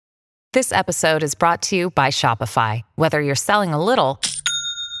This episode is brought to you by Shopify. Whether you're selling a little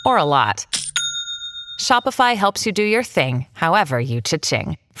or a lot, Shopify helps you do your thing, however you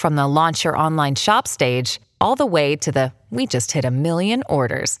cha-ching. From the launch your online shop stage, all the way to the we just hit 1 million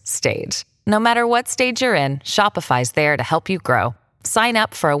orders stage. No matter what stage you're in, Shopify's there to help you grow. Sign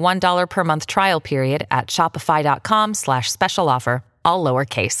up for a $1 per month trial period at shopify.com/special offer, all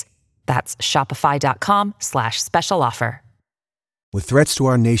lowercase. That's shopify.com/special offer. With threats to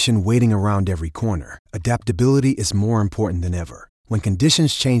our nation waiting around every corner, adaptability is more important than ever. When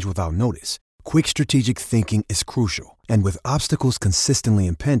conditions change without notice, quick strategic thinking is crucial. And with obstacles consistently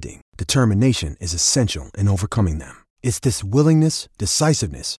impending, determination is essential in overcoming them. It's this willingness,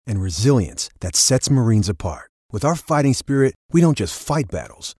 decisiveness, and resilience that sets Marines apart. With our fighting spirit, we don't just fight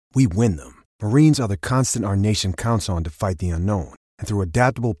battles, we win them. Marines are the constant our nation counts on to fight the unknown. And through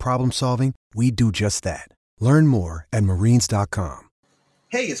adaptable problem solving, we do just that. Learn more at marines.com.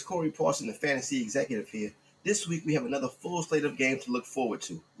 Hey, it's Corey Parson, the Fantasy Executive here. This week we have another full slate of games to look forward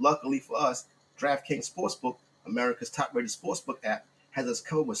to. Luckily for us, DraftKings Sportsbook, America's top-rated sportsbook app, has us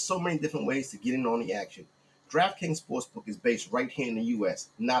covered with so many different ways to get in on the action. DraftKings Sportsbook is based right here in the U.S.,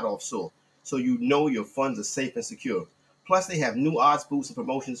 not offshore, so you know your funds are safe and secure. Plus, they have new odds boosts and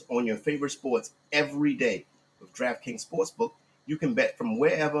promotions on your favorite sports every day. With DraftKings Sportsbook, you can bet from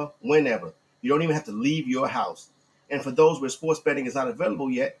wherever, whenever. You don't even have to leave your house. And for those where sports betting is not available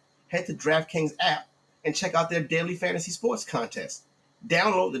yet, head to DraftKings app and check out their daily fantasy sports contest.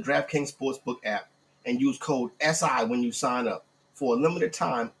 Download the DraftKings Sportsbook app and use code SI when you sign up. For a limited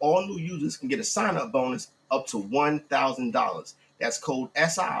time, all new users can get a sign-up bonus up to $1,000. That's code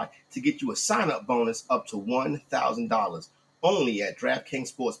SI to get you a sign-up bonus up to $1,000. Only at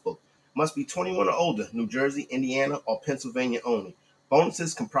DraftKings Sportsbook. Must be 21 or older, New Jersey, Indiana, or Pennsylvania only.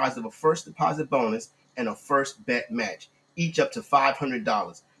 Bonuses comprised of a first deposit bonus and a first bet match, each up to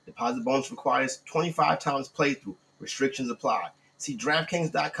 $500. Deposit bonus requires 25 times playthrough. Restrictions apply. See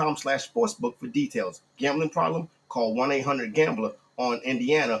DraftKings.com/sportsbook for details. Gambling problem? Call 1-800-GAMBLER. On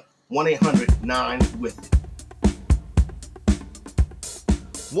Indiana, 1-800-9-WITH-IT.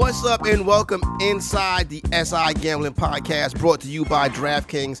 What's up and welcome inside the SI Gambling Podcast, brought to you by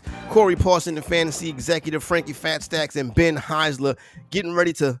DraftKings. Corey Parson, the Fantasy Executive, Frankie Fatstacks, and Ben Heisler getting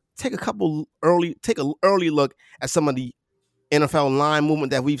ready to take an early look at some of the NFL line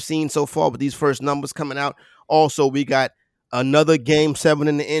movement that we've seen so far with these first numbers coming out. Also, we got another Game 7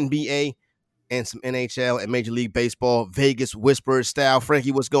 in the NBA and some NHL and Major League Baseball, Vegas Whispers style.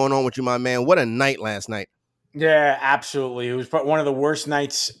 Frankie, what's going on with you, my man? What a night last night. Yeah, absolutely. It was one of the worst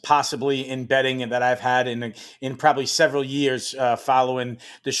nights possibly in betting that I've had in probably several years following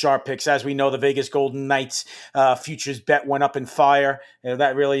the sharp picks. As we know, the Vegas Golden Knights futures bet went up in fire.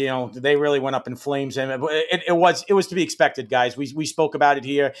 That really, they really went up in flames, and it was to be expected, guys. We spoke about it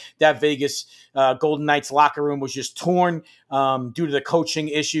here. That Vegas Golden Knights locker room was just torn due to the coaching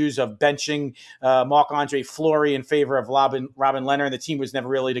issues of benching Marc-Andre Fleury in favor of Robin Leonard. The team was never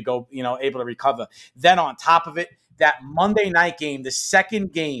really able to recover. Then on top of it, that Monday night game, the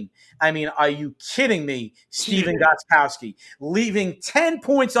second game, I mean, are you kidding me? Steven Gostkowski leaving 10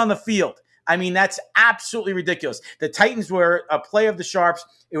 points on the field. I mean, that's absolutely ridiculous. The Titans were a play of the Sharps.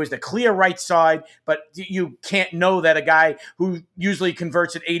 It was the clear right side, but you can't know that a guy who usually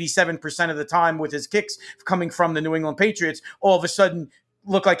converts at 87% of the time with his kicks coming from the New England Patriots all of a sudden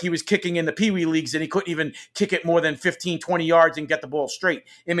looked like he was kicking in the Pee Wee leagues and he couldn't even kick it more than 15, 20 yards and get the ball straight.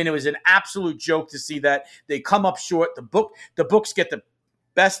 I mean, it was an absolute joke to see that. They come up short. The books get the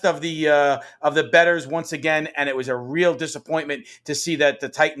best of the bettors once again, and it was a real disappointment to see that the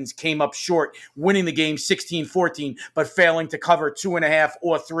Titans came up short, winning the game 16-14, but failing to cover 2.5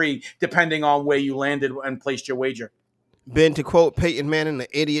 or 3, depending on where you landed and placed your wager. Ben, to quote Peyton Manning, the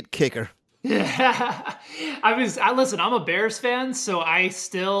idiot kicker. Yeah, listen, I'm a Bears fan, so I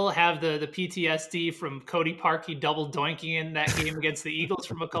still have the PTSD from Cody Parkey double doinking in that game against the Eagles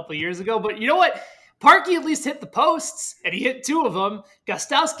from a couple of years ago. But you know what? Parkey at least hit the posts, and he hit 2 of them.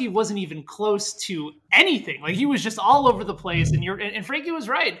 Gostkowski wasn't even close to anything. Like, he was just all over the place, and Frankie was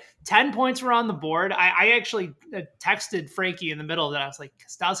right. 10 points were on the board. I actually texted Frankie in the middle of that. I was like,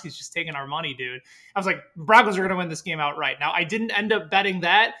 Gostkowski's just taking our money, dude. I was like, Broncos are going to win this game outright. Now, I didn't end up betting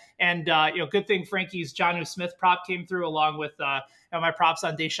that, and good thing Frankie's Jonnu Smith prop came through along with my props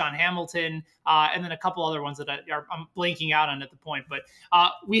on Deshaun Hamilton, and then a couple other ones that I'm blanking out on at the point. But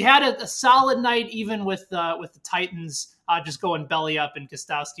we had a solid night, even with the Titans just going belly up and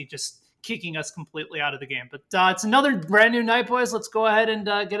Gostkowski just kicking us completely out of the game. But it's another brand new night, boys. Let's go ahead and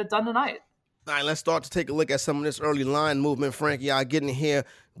get it done tonight. All right, let's start to take a look at some of this early line movement, Frankie. I get in here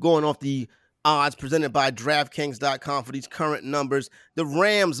going off the odds presented by DraftKings.com for these current numbers. The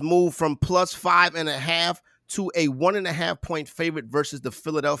Rams move from plus 5.5 to a 1.5 point favorite versus the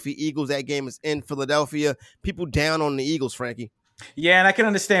Philadelphia Eagles. That game is in Philadelphia. People down on the Eagles, Frankie. Yeah, and I can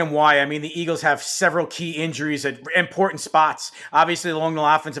understand why. I mean, the Eagles have several key injuries at important spots. Obviously, along the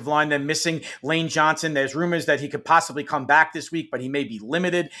offensive line, they're missing Lane Johnson. There's rumors that he could possibly come back this week, but he may be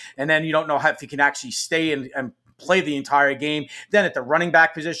limited. And then you don't know if he can actually stay and play the entire game. Then at the running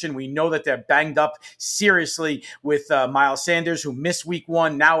back position, we know that they're banged up seriously with Miles Sanders, who missed week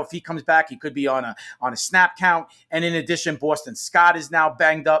 1. Now, if he comes back, he could be on a snap count. And in addition, Boston Scott is now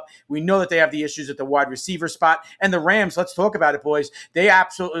banged up. We know that they have the issues at the wide receiver spot. And the Rams, let's talk about it, boys. They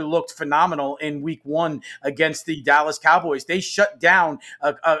absolutely looked phenomenal in week 1 against the Dallas Cowboys. They shut down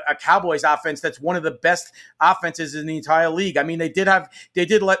a Cowboys offense that's one of the best offenses in the entire league. I mean, they did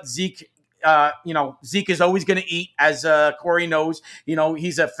let Zeke. Zeke is always going to eat, as Corey knows.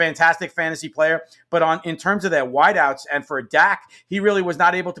 He's a fantastic fantasy player, but in terms of their wideouts and for Dak, he really was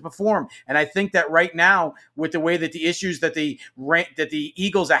not able to perform. And I think that right now, with the way that the issues that the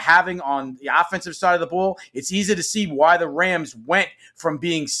Eagles are having on the offensive side of the ball, it's easy to see why the Rams went from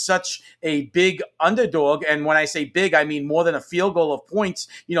being such a big underdog. And when I say big, I mean more than a field goal of points,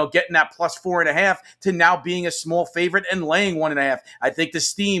 getting that plus 4.5 to now being a small favorite and laying 1.5. I think the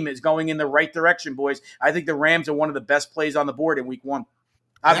steam is going in the right direction, boys. I think the Rams are one of the best plays on the board in week 1.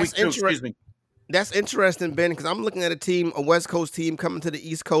 Week 2, excuse me. That's interesting, Ben, because I'm looking at a West Coast team coming to the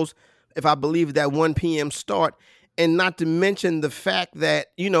East Coast, if I believe that 1 p.m. start, and not to mention the fact that,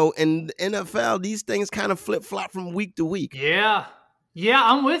 in the NFL, these things kind of flip-flop from week to week. Yeah,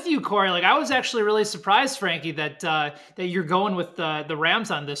 I'm with you, Corey. I was actually really surprised, Frankie, that you're going with the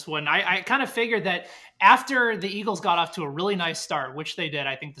Rams on this one. I kind of figured that after the Eagles got off to a really nice start, which they did,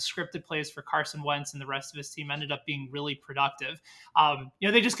 I think the scripted plays for Carson Wentz and the rest of his team ended up being really productive.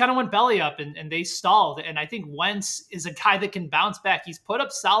 They just kind of went belly up and they stalled. And I think Wentz is a guy that can bounce back. He's put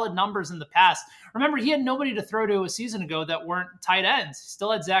up solid numbers in the past. Remember, he had nobody to throw to a season ago that weren't tight ends. He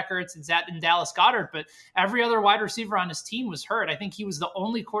still had Zach Ertz and Dallas Goedert, but every other wide receiver on his team was hurt. I think he was the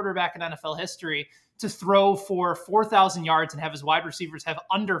only quarterback in NFL history to throw for 4,000 yards and have his wide receivers have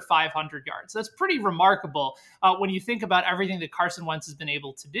under 500 yards. That's pretty remarkable when you think about everything that Carson Wentz has been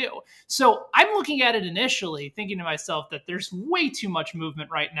able to do. So I'm looking at it initially thinking to myself that there's way too much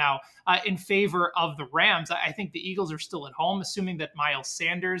movement right now in favor of the Rams. I think the Eagles are still at home, assuming that Miles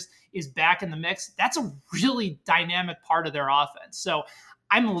Sanders is back in the mix. That's a really dynamic part of their offense. So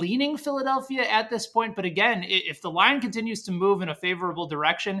I'm leaning Philadelphia at this point, but again, if the line continues to move in a favorable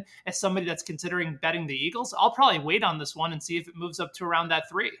direction as somebody that's considering betting the Eagles, I'll probably wait on this one and see if it moves up to around that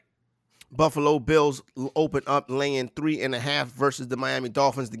 3. Buffalo Bills open up laying 3.5 versus the Miami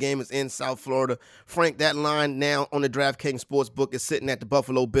Dolphins. The game is in South Florida. Frank, that line now on the DraftKings Sportsbook is sitting at the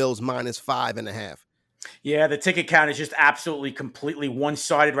Buffalo Bills minus 5.5. Yeah, the ticket count is just absolutely completely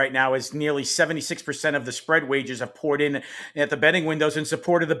one-sided right now, as nearly 76% of the spread wagers have poured in at the betting windows in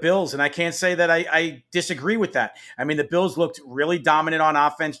support of the Bills. And I can't say that I disagree with that. I mean, the Bills looked really dominant on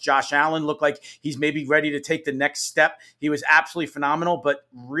offense. Josh Allen looked like he's maybe ready to take the next step. He was absolutely phenomenal, but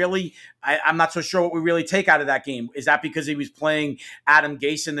really, I'm not so sure what we really take out of that game. Is that because he was playing Adam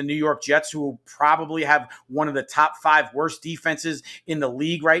Gase and the New York Jets, who probably have one of the top 5 worst defenses in the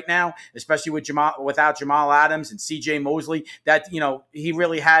league right now, especially without Jamal Adams and CJ Mosley, that,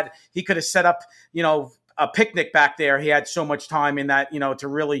 he could have set up, a picnic back there. He had so much time in that, to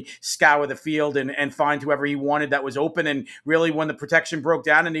really scour the field and find whoever he wanted that was open. And really, when the protection broke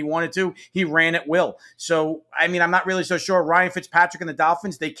down and he wanted to, he ran at will. So, I mean, I'm not really so sure. Ryan Fitzpatrick and the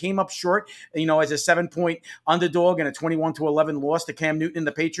Dolphins, they came up short, as a 7-point underdog and a 21-11 loss to Cam Newton and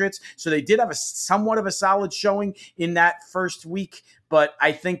the Patriots. So they did have somewhat of a solid showing in that first week. But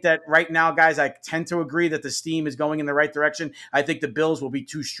I think that right now, guys, I tend to agree that the steam is going in the right direction. I think the Bills will be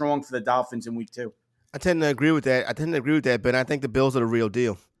too strong for the Dolphins in week 2. I tend to agree with that. But I think the Bills are the real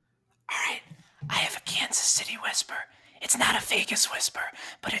deal. All right. I have a Kansas City whisper. It's not a Vegas whisper,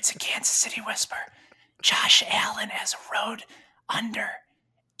 but it's a Kansas City whisper. Josh Allen as a road under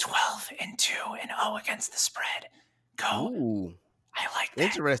 12-2-0 against the spread. Go. Ooh. I like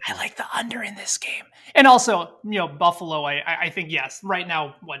that. Interesting. I like the under in this game. And also, Buffalo, I think, yes, right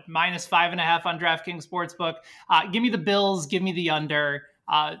now, minus 5.5 on DraftKings Sportsbook. Give me the Bills, give me the under.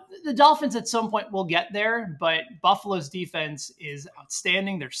 The Dolphins at some point will get there, but Buffalo's defense is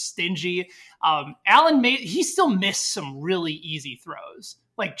outstanding. They're stingy. Allen he still missed some really easy throws,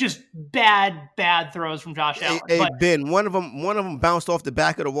 like just bad throws from Josh Allen. Hey, Ben, one of them bounced off the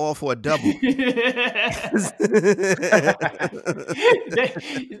back of the wall for a double.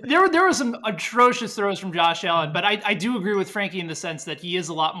 There were some atrocious throws from Josh Allen, but I do agree with Frankie in the sense that he is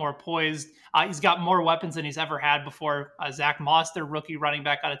a lot more poised. He's got more weapons than he's ever had before. Zach Moss, their rookie running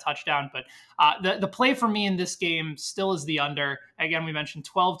back, got a touchdown. But the play for me in this game still is the under. Again, we mentioned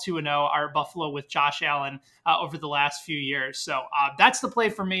 12-2-0 are Buffalo with Josh Allen over the last few years. So that's the play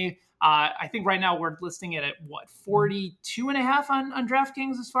for me. I think right now we're listing it at 42.5 on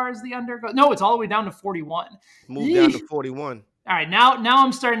DraftKings as far as the under goes. No, it's all the way down to 41. Move down to 41. All right, now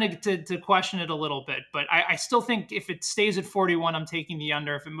I'm starting to question it a little bit, but I still think if it stays at 41, I'm taking the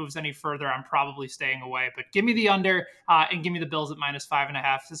under. If it moves any further, I'm probably staying away. But give me the under and give me the Bills at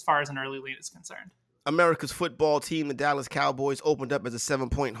 -5.5 as far as an early lead is concerned. America's football team, the Dallas Cowboys, opened up as a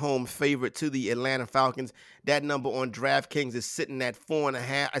 7-point home favorite to the Atlanta Falcons. That number on DraftKings is sitting at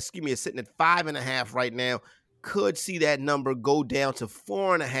 4.5. It's sitting at 5.5 right now. Could see that number go down to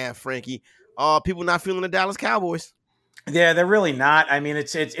 4.5, Frankie. People not feeling the Dallas Cowboys. Yeah, they're really not. I mean,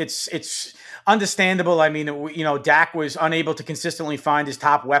 it's understandable. I mean, Dak was unable to consistently find his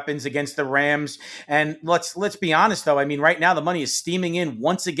top weapons against the Rams. And let's be honest, though. I mean, right now the money is steaming in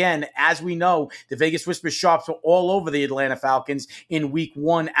once again. As we know, the Vegas Whispers sharps were all over the Atlanta Falcons in week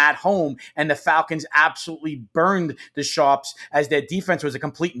 1 at home. And the Falcons absolutely burned the sharps as their defense was a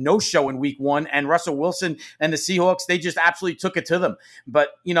complete no-show in week 1. And Russell Wilson and the Seahawks, they just absolutely took it to them.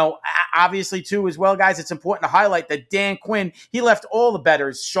 But, obviously, too, as well, guys, it's important to highlight that Dan Quinn, he left all the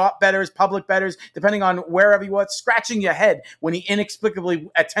bettors, sharp bettors, public bettors, depending on wherever you was, scratching your head when he inexplicably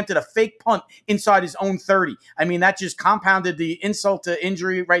attempted a fake punt inside his own 30. I mean, that just compounded the insult to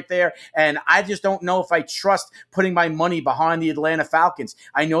injury right there. And I just don't know if I trust putting my money behind the Atlanta Falcons.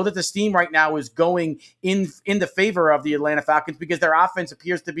 I know that the steam right now is going in the favor of the Atlanta Falcons because their offense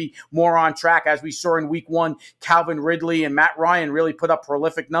appears to be more on track. As we saw in week 1, Calvin Ridley and Matt Ryan really put up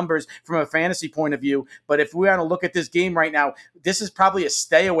prolific numbers from a fantasy point of view. But if we want to look at this game right now, this is probably a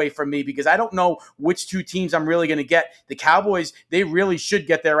stay away from me because I don't know which two teams I'm really going to get. The Cowboys, they really should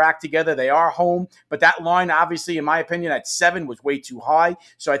get their act together. They are home, but that line, obviously, in my opinion, at 7 was way too high.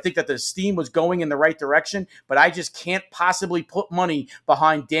 So I think that the steam was going in the right direction, but I just can't possibly put money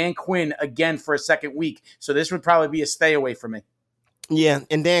behind Dan Quinn again for a second week. So this would probably be a stay away for me. Yeah,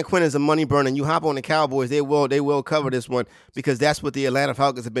 and Dan Quinn is a money burner. You hop on the Cowboys, they will cover this one because that's what the Atlanta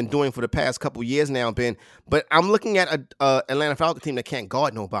Falcons have been doing for the past couple years now, Ben. But I'm looking at a Atlanta Falcons team that can't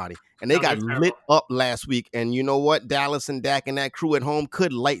guard nobody, and they got lit up last week. And you know what? Dallas and Dak and that crew at home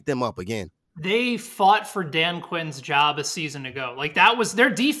could light them up again. They fought for Dan Quinn's job a season ago. Like, that was their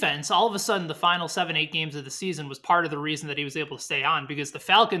defense. All of a sudden, the final 7-8 games of the season was part of the reason that he was able to stay on, because the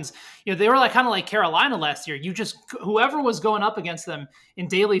Falcons, they were kind of like Carolina last year. Whoever was going up against them in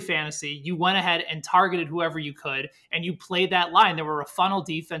daily fantasy, you went ahead and targeted whoever you could, and you played that line. They were a funnel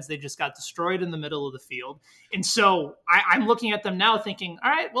defense. They just got destroyed in the middle of the field. And so I'm looking at them now thinking, all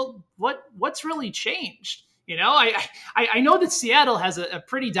right, well, what's really changed? I know that Seattle has a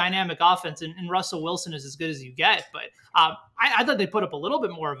pretty dynamic offense, and Russell Wilson is as good as you get, but I thought they put up a little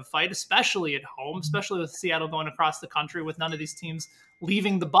bit more of a fight, especially at home, especially with Seattle going across the country with none of these teams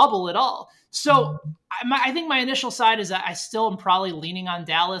leaving the bubble at all. So I think my initial side is that I still am probably leaning on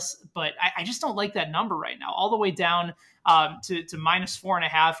Dallas, but I just don't like that number right now, all the way down to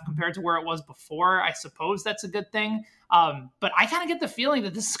 -4.5 compared to where it was before. I suppose that's a good thing. But I kind of get the feeling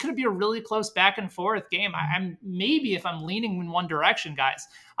that this is going to be a really close back and forth game. Maybe if I'm leaning in one direction, guys,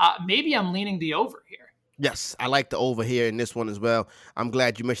 maybe I'm leaning the over here. Yes, I like the over here in this one as well. I'm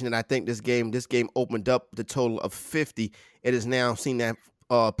glad you mentioned it. I think this game opened up the total of 50. It has now seen that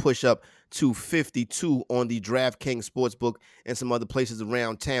push up to 52 on the DraftKings Sportsbook and some other places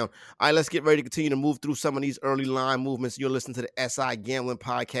around town. All right, let's get ready to continue to move through some of these early line movements. You're listening to the SI Gambling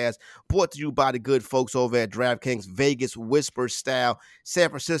Podcast, brought to you by the good folks over at DraftKings Vegas Whispers style. San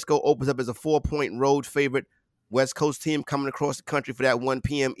Francisco opens up as a 4-point road favorite. West Coast team coming across the country for that 1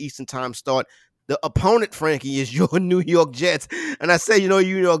 p.m. Eastern time start. The opponent, Frankie, is your New York Jets. And I say, New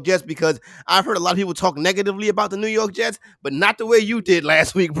York Jets because I've heard a lot of people talk negatively about the New York Jets, but not the way you did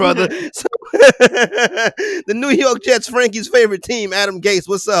last week, brother. So, the New York Jets, Frankie's favorite team, Adam Gase,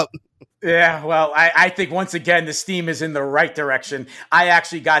 what's up? Yeah, well, I think once again the steam is in the right direction. I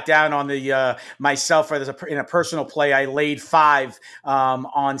actually got down on the myself in a personal play. I laid 5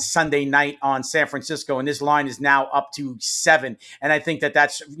 on Sunday night on San Francisco, and this line is now up to 7. And I think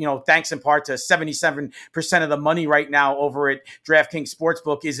that's thanks in part to 77% of the money right now over at DraftKings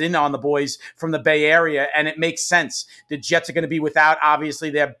Sportsbook is in on the boys from the Bay Area, and it makes sense. The Jets are going to be without obviously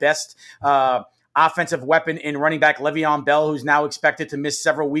their best offensive weapon in running back Le'Veon Bell, who's now expected to miss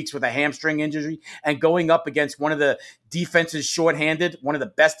several weeks with a hamstring injury, and going up against one of the defenses shorthanded, one of the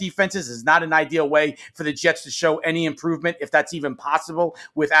best defenses, is not an ideal way for the Jets to show any improvement, if that's even possible,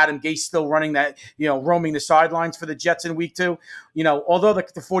 with Adam Gase still running that, roaming the sidelines for the Jets in week 2. Although the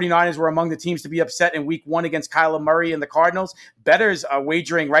 49ers were among the teams to be upset in week 1 against Kyler Murray and the Cardinals, bettors are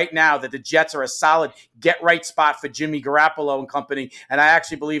wagering right now that the Jets are a solid get-right spot for Jimmy Garoppolo and company, and I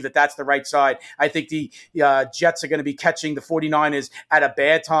actually believe that that's the right side. I think the Jets are going to be catching the 49ers at a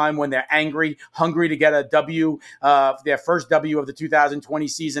bad time when they're angry, hungry to get a W, their first W of the 2020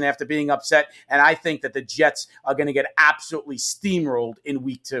 season after being upset, and I think that the Jets are going to get absolutely steamrolled in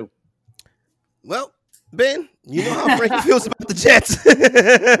week 2. Well, Ben, you know how Frankie feels about the Jets.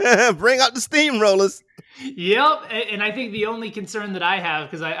 Bring out the steamrollers. Yep. And I think the only concern that I have,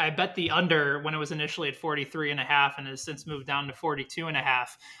 because I bet the under when it was initially at 43.5 and has since moved down to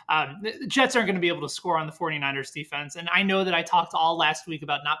 42.5. The Jets aren't going to be able to score on the 49ers defense. And I know that I talked all last week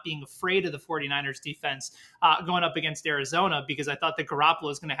about not being afraid of the 49ers defense going up against Arizona, because I thought that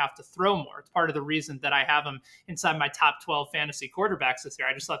Garoppolo is going to have to throw more. It's part of the reason that I have him inside my top 12 fantasy quarterbacks this year.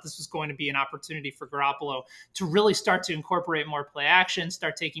 I just thought this was going to be an opportunity for Garoppolo to really start to incorporate more play action,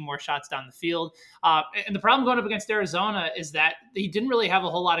 start taking more shots down the field. And the problem going up against Arizona is that he didn't really have a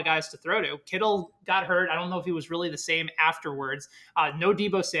whole lot of guys to throw to. Kittle got hurt. I don't know if he was really the same afterwards. No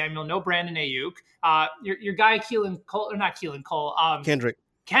Deebo Samuel, no Brandon Ayuk. Your guy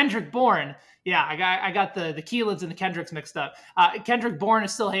Kendrick Bourne. Yeah, I got the Keelans and the Kendricks mixed up. Kendrick Bourne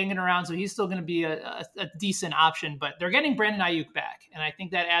is still hanging around, so he's still going to be a decent option. But they're getting Brandon Ayuk back, and I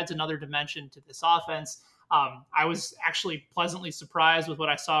think that adds another dimension to this offense. I was actually pleasantly surprised with what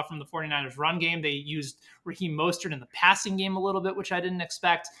I saw from the 49ers run game. They used Raheem Mostert in the passing game a little bit, which I didn't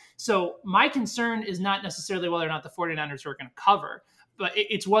expect. So my concern is not necessarily whether or not the 49ers are going to cover, but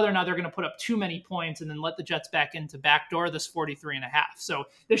it's whether or not they're going to put up too many points and then let the Jets back into backdoor this 43.5. So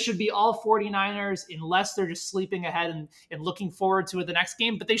this should be all 49ers unless they're just sleeping ahead and looking forward to it the next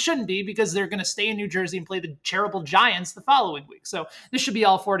game. But they shouldn't be, because they're going to stay in New Jersey and play the terrible Giants the following week. So this should be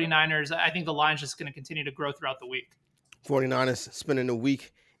all 49ers. I think the line's just going to continue to grow throughout the week. 49ers spending a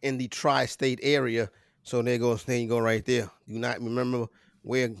week in the tri-state area. So there you go right there. Do not remember,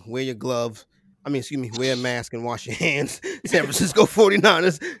 wear your gloves. Wear a mask and wash your hands. San Francisco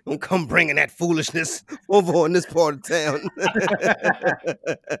 49ers don't come bringing that foolishness over in this part of town.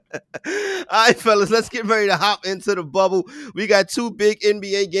 All right, fellas, let's get ready to hop into the bubble. We got 2 big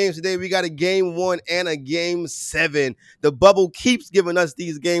NBA games today. We got a game 1 and a game 7. The bubble keeps giving us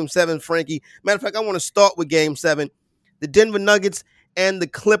these game 7, Frankie. Matter of fact, I want to start with game 7. The Denver Nuggets and the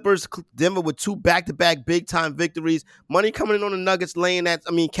Clippers. Denver with 2 back-to-back big-time victories. Money coming in on the Nuggets,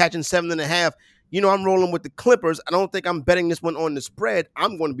 catching 7.5. I'm rolling with the Clippers. I don't think I'm betting this one on the spread.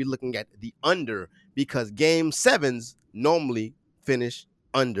 I'm going to be looking at the under, because game 7s normally finish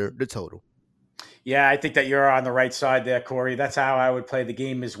under the total. Yeah, I think that you're on the right side there, Corey. That's how I would play the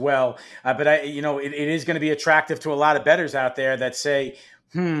game as well. But it is going to be attractive to a lot of bettors out there that say,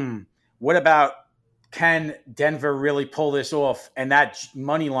 what about, can Denver really pull this off? And that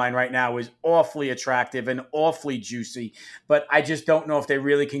money line right now is awfully attractive and awfully juicy. But I just don't know if they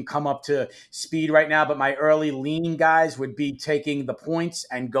really can come up to speed right now. But my early lean guys would be taking the points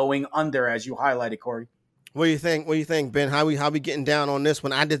and going under, as you highlighted, Corey. What do you think, Ben? How we getting down on this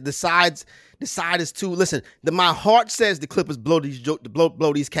one? The side is too. Listen, my heart says the Clippers blow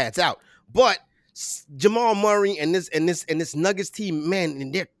these cats out, but Jamal Murray and this Nuggets team, man,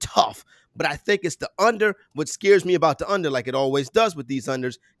 and they're tough. But I think it's the under. What scares me about the under, like it always does with these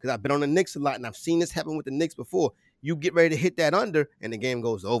unders, because I've been on the Knicks a lot, and I've seen this happen with the Knicks before. You get ready to hit that under, and the game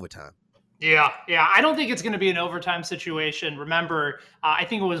goes to overtime. Yeah. I don't think it's going to be an overtime situation. Remember, I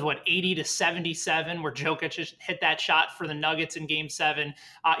think it was 80-77 where Jokic hit that shot for the Nuggets in Game 7.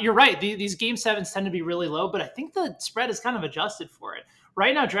 You're right. These Game 7s tend to be really low, but I think the spread is kind of adjusted for it.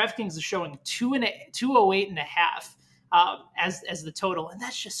 Right now, DraftKings is showing 208.5. As the total. And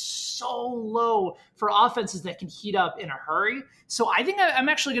that's just so low for offenses that can heat up in a hurry. So I think I'm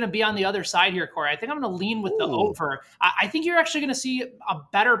actually going to be on the other side here, Corey. I think I'm going to lean with the over. I think you're actually going to see a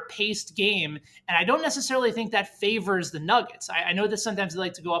better paced game. And I don't necessarily think that favors the Nuggets. I know that sometimes they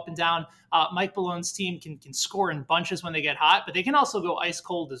like to go up and down. Mike Malone's team can score in bunches when they get hot, but they can also go ice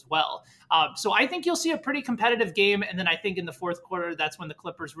cold as well. So I think you'll see a pretty competitive game. And then I think in the fourth quarter, that's when the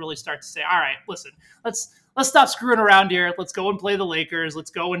Clippers really start to say, all right, listen, let's stop screwing around here. Let's go and play the Lakers. Let's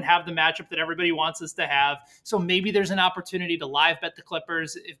go and have the matchup that everybody wants us to have. So maybe there's an opportunity to live bet the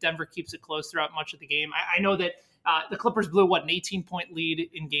Clippers if Denver keeps it close throughout much of the game. I know that The Clippers blew, an 18-point lead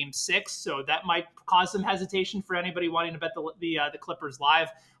in Game 6, so that might cause some hesitation for anybody wanting to bet the Clippers live.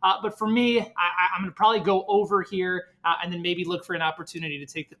 But for me, I'm going to probably go over here and then maybe look for an opportunity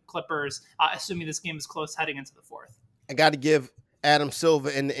to take the Clippers, assuming this game is close heading into the fourth. I got to give Adam Silver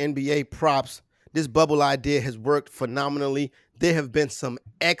and the NBA props. This bubble idea has worked phenomenally. There have been some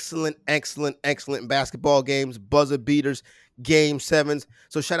excellent basketball games, buzzer beaters, game 7s.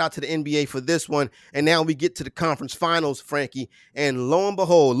 So shout out to the NBA for this one. And now we get to the conference finals, Frankie. And lo and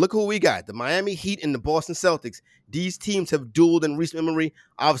behold, look who we got. The Miami Heat and the Boston Celtics. These teams have dueled in recent memory.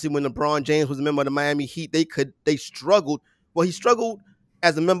 Obviously, when LeBron James was a member of the Miami Heat, they struggled. Well, he struggled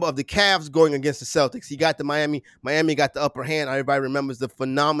as a member of the Cavs going against the Celtics. He got the Miami got the upper hand. Everybody remembers the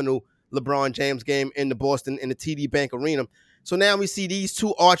phenomenal LeBron James game in the Boston in the TD Bank Arena. So now we see these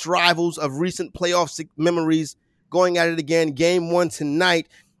two arch rivals of recent playoff memories going at it again. Game 1 tonight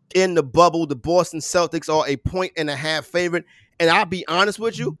in the bubble. The Boston Celtics are a 1.5 favorite. And I'll be honest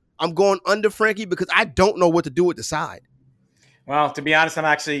with you, I'm going under, Frankie, because I don't know what to do with the side. Well, to be honest, I'm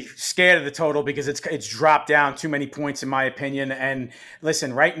actually scared of the total because it's dropped down too many points in my opinion. And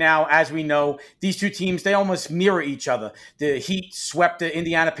listen, right now, as we know, these two teams, they almost mirror each other. The Heat swept the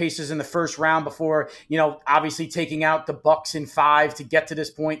Indiana Pacers in the first round before, obviously taking out the Bucks in 5 to get to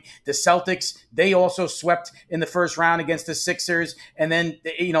this point. The Celtics, they also swept in the first round against the Sixers. And then,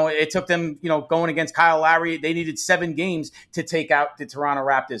 it took them, going against Kyle Lowry. They needed 7 games to take out the Toronto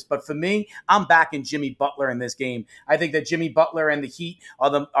Raptors. But for me, I'm backing Jimmy Butler in this game. I think that Jimmy Butler and the Heat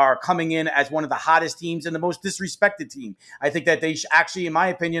are coming in as one of the hottest teams and the most disrespected team. I think that they actually, in my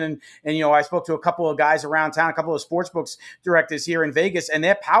opinion, and I spoke to a couple of guys around town, a couple of sportsbooks directors here in Vegas, and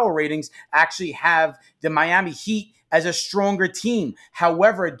their power ratings actually have the Miami Heat as a stronger team.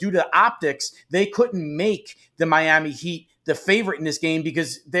 However, due to optics, they couldn't make the Miami Heat the favorite in this game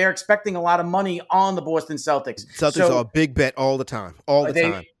because they're expecting a lot of money on the Boston Celtics. Celtics are a big bet all the time.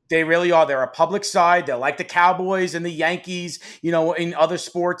 They really are. They're a public side. They're like the Cowboys and the Yankees, in other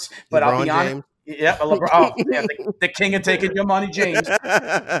sports. But LeBron I'll be honest. James. Yeah, the king of taking your money, James.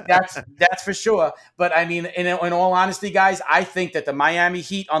 That's for sure. But I mean, in all honesty, guys, I think that the Miami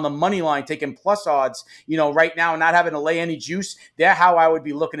Heat on the money line taking plus odds, right now, and not having to lay any juice, they're how I would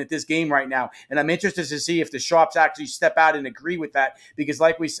be looking at this game right now. And I'm interested to see if the sharps actually step out and agree with that, because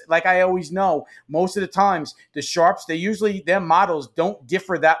like I always know, most of the times the sharps, their models don't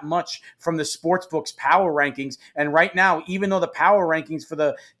differ that much from the sportsbook's power rankings. And right now, even though the power rankings for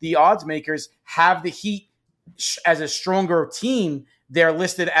the odds makers have the Heat as a stronger team, they're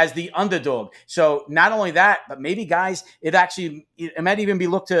listed as the underdog. So not only that, but maybe, guys, it might even be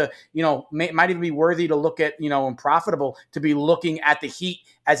looked to, might even be worthy to look at, and profitable to be looking at the Heat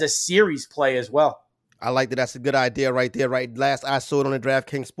as a series play as well. I like that. That's a good idea right there. Right. Last I saw it on the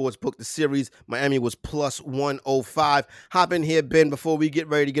DraftKings Sportsbook, the series, Miami was plus 105. Hop in here, Ben, before we get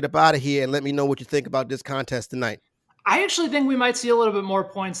ready to get up out of here, and let me know what you think about this contest tonight. I actually think we might see a little bit more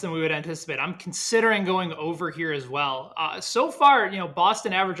points than we would anticipate. I'm considering going over here as well. So far,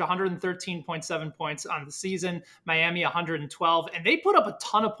 Boston averaged 113.7 points on the season, Miami 112, and they put up a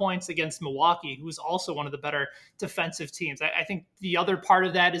ton of points against Milwaukee, who's also one of the better defensive teams. I think the other part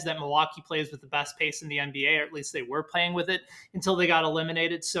of that is that Milwaukee plays with the best pace in the NBA, or at least they were playing with it until they got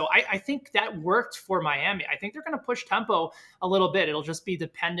eliminated. So I think that worked for Miami. I think they're going to push tempo a little bit. It'll just be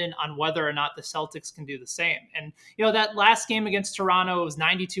dependent on whether or not the Celtics can do the same. And, that last game against Toronto was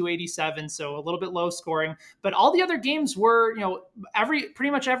 92-87, so a little bit low scoring. But all the other games were,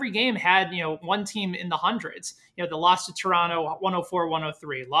 pretty much every game had, one team in the hundreds. The loss to Toronto,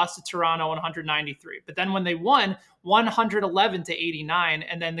 104-103, lost to Toronto, 193. But then when they won, 111-89,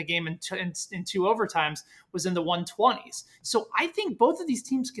 and then the game in two overtimes was in the 120s. So I think both of these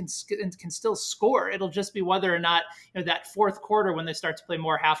teams can still score. It'll just be whether or not that fourth quarter when they start to play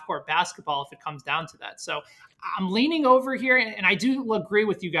more half-court basketball, if it comes down to that. So I'm leaning over here, and I do agree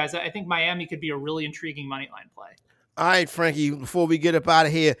with you guys. I think Miami could be a really intriguing money line play. All right, Frankie, before we get up out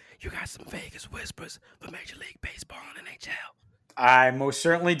of here, you got some Vegas Whispers for Major League Baseball and NHL. I most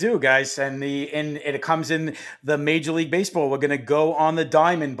certainly do, guys. And it comes in the Major League Baseball. We're going to go on the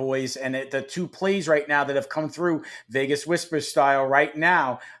diamond, boys. And the two plays right now that have come through Vegas Whispers style right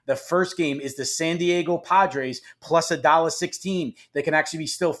now. The first game is the San Diego Padres plus $1.16. They can actually be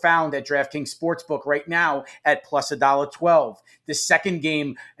still found at DraftKings Sportsbook right now at plus $1.12. The second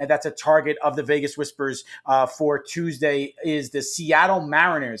game, and that's a target of the Vegas Whispers for Tuesday, is the Seattle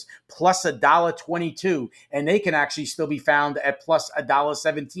Mariners plus $1.22. And they can actually still be found at plus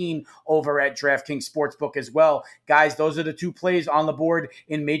 $1.17 over at DraftKings Sportsbook as well. Guys, those are the two plays on the board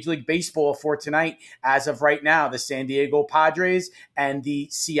in Major League Baseball for tonight. As of right now, the San Diego Padres and the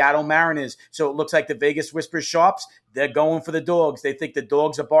Seattle Mariners. So it looks like the Vegas Whispers Sharps, they're going for the dogs. They think the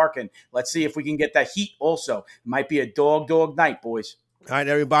dogs are barking. Let's see if we can get that heat also. It might be a dog night, boys. All right,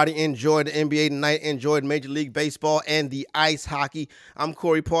 everybody, enjoy the NBA tonight. Enjoyed Major League Baseball and the ice hockey. I'm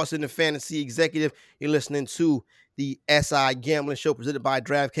Corey Parson, the fantasy executive. You're listening to the SI Gambling Show presented by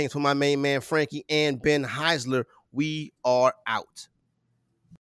DraftKings for my main man, Frankie and Ben Heisler. We are out.